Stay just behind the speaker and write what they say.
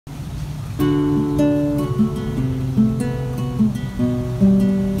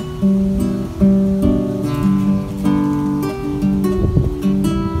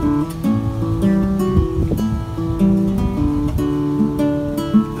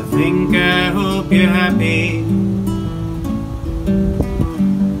I hope you're happy.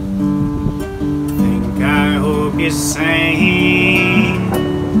 I hope you're sane.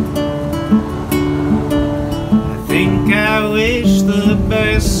 I wish the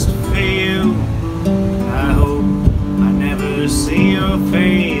best for you. I hope I never see your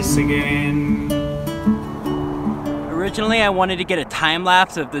face again. Originally, I wanted to get a time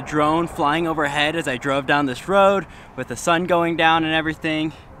lapse of the drone flying overhead as I drove down this road with the sun going down and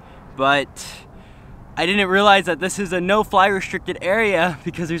everything, but I didn't realize that this is a no-fly restricted area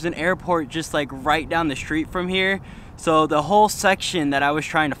because there's an airport just like right down the street from here. So the whole section that I was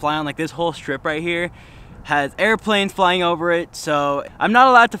trying to fly on, like this whole strip right here, has airplanes flying over it. So I'm not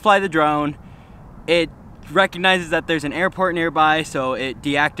allowed to fly the drone. It recognizes that there's an airport nearby, so it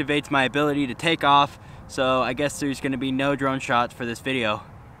deactivates my ability to take off. So I guess there's gonna be no drone shots for this video,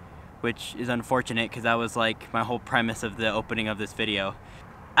 which is unfortunate because that was like my whole premise of the opening of this video.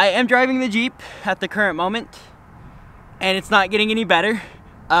 I am driving the Jeep at the current moment, and it's not getting any better.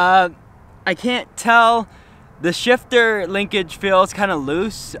 I can't tell. The shifter linkage feels kind of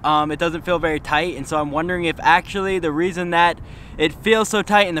loose. It doesn't feel very tight, and so I'm wondering if actually the reason that it feels so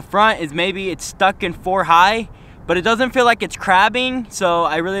tight in the front is maybe it's stuck in 4 high, but it doesn't feel like it's crabbing, so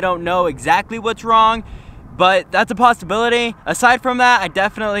I really don't know exactly what's wrong, but that's a possibility. Aside from that, I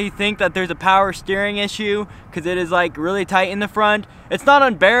definitely think that there's a power steering issue because it is like really tight in the front. It's not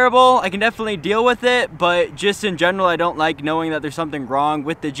unbearable, I can definitely deal with it, but just in general, I don't like knowing that there's something wrong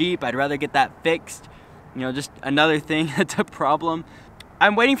with the Jeep. I'd rather get that fixed. You know, just another thing that's a problem.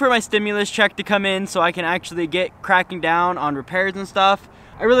 I'm waiting for my stimulus check to come in so I can actually get cracking down on repairs and stuff.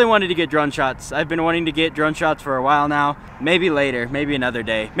 I really wanted to get drone shots. I've been wanting to get drone shots for a while now. Maybe later, maybe another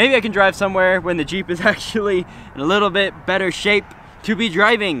day. Maybe I can drive somewhere when the Jeep is actually in a little bit better shape to be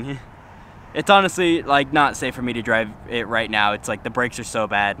driving. It's honestly like not safe for me to drive it right now. It's like the brakes are so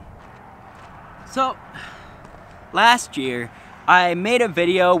bad. So, last year, I made a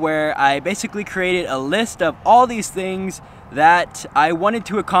video where I basically created a list of all these things that I wanted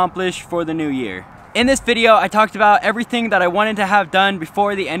to accomplish for the new year. In this video, I talked about everything that I wanted to have done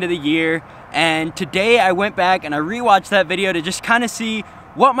before the end of the year, and today I went back and I rewatched that video to just kind of see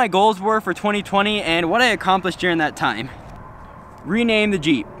what my goals were for 2020 and what I accomplished during that time. Rename the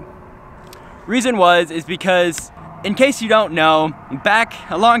Jeep. Reason is because, in case you don't know, back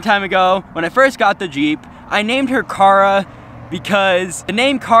a long time ago when I first got the Jeep, I named her Kara because the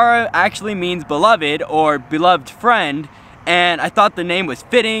name Kara actually means beloved or beloved friend, and I thought the name was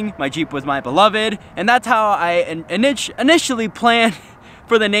fitting. My Jeep was my beloved, and that's how I initially planned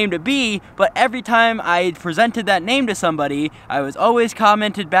for the name to be, but every time I presented that name to somebody, I was always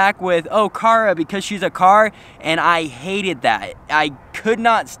commented back with, oh, Kara, because she's a car, and I hated that. I could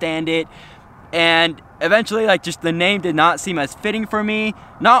not stand it, and eventually, like, just the name did not seem as fitting for me,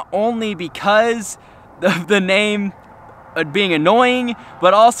 not only because of the name being annoying,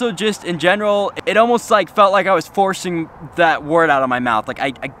 but also just in general, it almost like felt like I was forcing that word out of my mouth. Like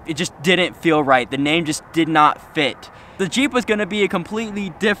it just didn't feel right. The name just did not fit. The Jeep was gonna be a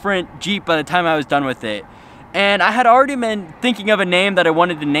completely different Jeep by the time I was done with it. And I had already been thinking of a name that I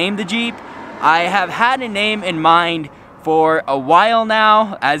wanted to name the Jeep. I have had a name in mind for a while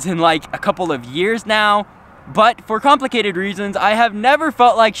now, as in like a couple of years now, but for complicated reasons, I have never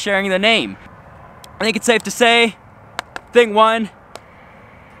felt like sharing the name. I think it's safe to say thing 1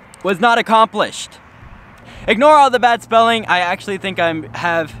 was not accomplished. Ignore all the bad spelling. I actually think I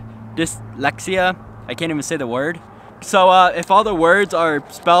have dyslexia. I can't even say the word. So if all the words are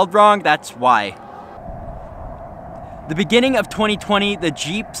spelled wrong, that's why. The beginning of 2020, the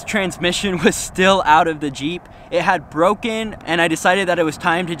Jeep's transmission was still out of the Jeep. It had broken, and I decided that it was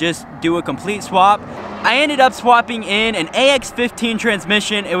time to just do a complete swap. I ended up swapping in an AX15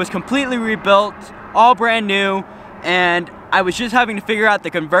 transmission. It was completely rebuilt, all brand new, and I was just having to figure out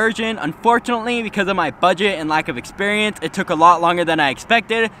the conversion. Unfortunately, because of my budget and lack of experience, it took a lot longer than I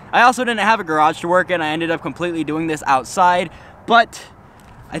expected. I also didn't have a garage to work in. I ended up completely doing this outside, but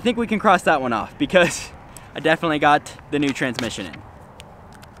I think we can cross that one off because I definitely got the new transmission in.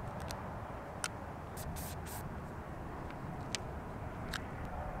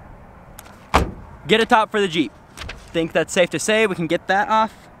 Get a top for the Jeep. Think that's safe to say we can get that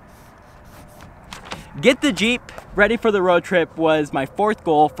off. Get the Jeep ready for the road trip was my 4th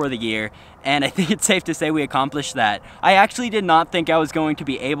goal for the year, and I think it's safe to say we accomplished that. I actually did not think I was going to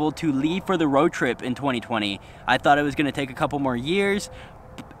be able to leave for the road trip in 2020. I thought it was going to take a couple more years,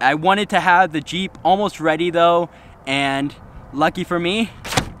 I wanted to have the Jeep almost ready though, and lucky for me,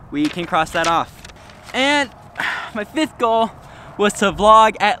 we can cross that off. And my 5th goal was to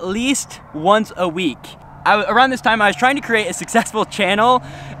vlog at least once a week. Around this time I was trying to create a successful channel,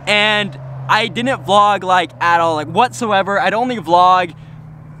 and I didn't vlog like at all, like whatsoever. I'd only vlog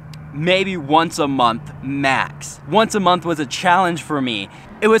maybe once a month max. Once a month was a challenge for me.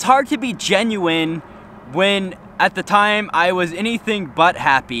 It was hard to be genuine when at the time I was anything but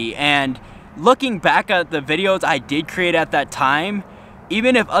happy, and looking back at the videos I did create at that time,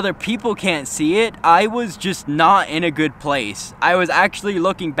 even if other people can't see it, I was just not in a good place. I was actually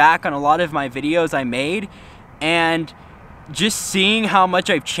looking back on a lot of my videos I made, and just seeing how much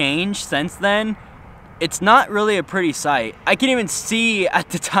I've changed since then, it's not really a pretty sight. I can even see at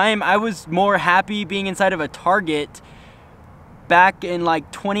the time I was more happy being inside of a Target back in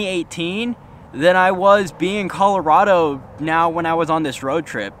like 2018 than I was being in Colorado now when I was on this road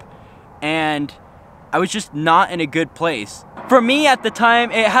trip. And I was just not in a good place. For me at the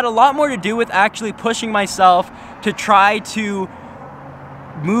time, it had a lot more to do with actually pushing myself to try to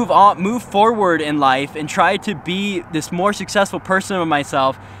move forward in life and try to be this more successful person of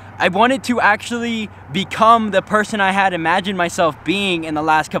myself. I wanted to actually become the person I had imagined myself being in the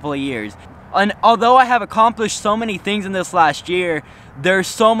last couple of years. And although I have accomplished so many things in this last year, there's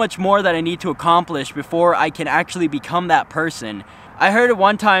so much more that I need to accomplish before I can actually become that person. I heard at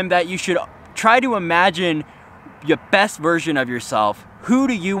one time that you should try to imagine your best version of yourself. Who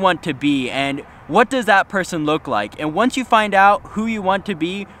do you want to be, and what does that person look like? And once you find out who you want to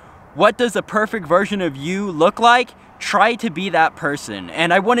be, what does the perfect version of you look like? Try to be that person.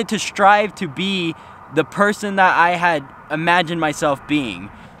 And I wanted to strive to be the person that I had imagined myself being.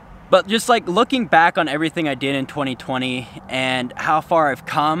 But just like looking back on everything I did in 2020 and how far I've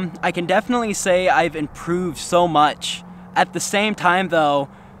come, I can definitely say I've improved so much. At the same time though,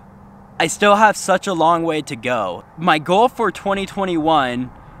 I still have such a long way to go. My goal for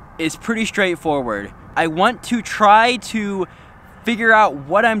 2021 is pretty straightforward. I want to try to figure out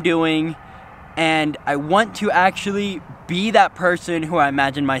what I'm doing, and I want to actually be that person who I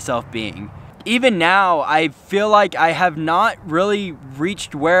imagine myself being. Even now, I feel like I have not really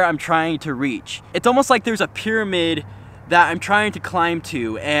reached where I'm trying to reach. It's almost like there's a pyramid that I'm trying to climb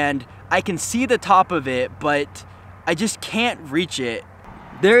to, and I can see the top of it, but I just can't reach it.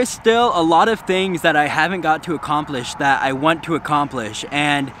 There is still a lot of things that I haven't got to accomplish that I want to accomplish,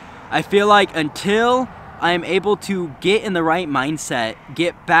 and I feel like until I'm able to get in the right mindset,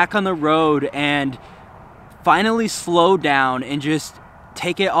 get back on the road, and finally slow down and just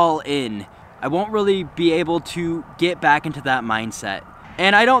take it all in, I won't really be able to get back into that mindset.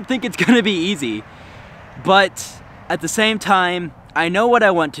 And I don't think it's gonna be easy, but at the same time, I know what I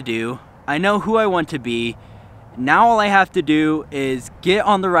want to do, I know who I want to be. Now all I have to do is get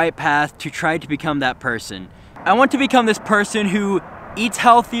on the right path to try to become that person. I want to become this person who eats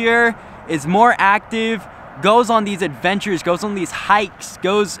healthier, is more active, goes on these adventures, goes on these hikes,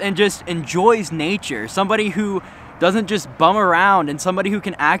 goes and just enjoys nature. Somebody who doesn't just bum around, and somebody who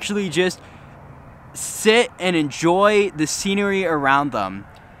can actually just sit and enjoy the scenery around them.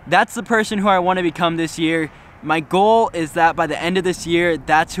 That's the person who I want to become this year. My goal is that by the end of this year,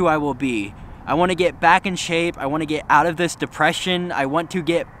 that's who I will be. I want to get back in shape. I want to get out of this depression. I want to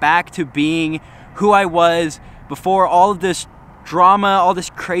get back to being who I was before all of this drama, all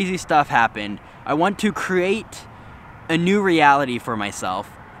this crazy stuff happened. I want to create a new reality for myself.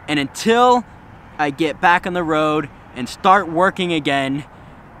 And until I get back on the road and start working again,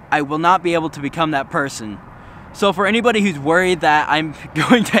 I will not be able to become that person. So for anybody who's worried that I'm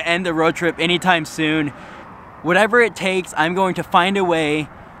going to end the road trip anytime soon, whatever it takes, I'm going to find a way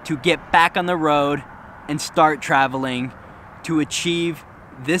to get back on the road and start traveling to achieve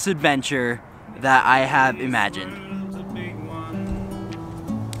this adventure that I have imagined.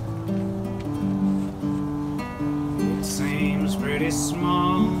 It seems pretty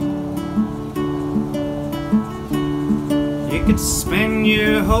small. You could spend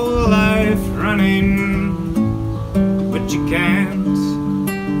your whole life running, but you can't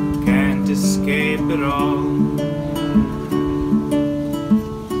escape it all.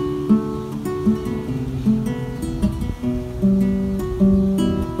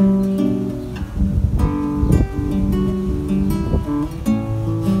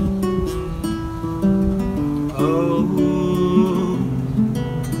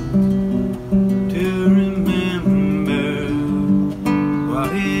 To remember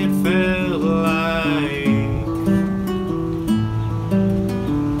what it felt like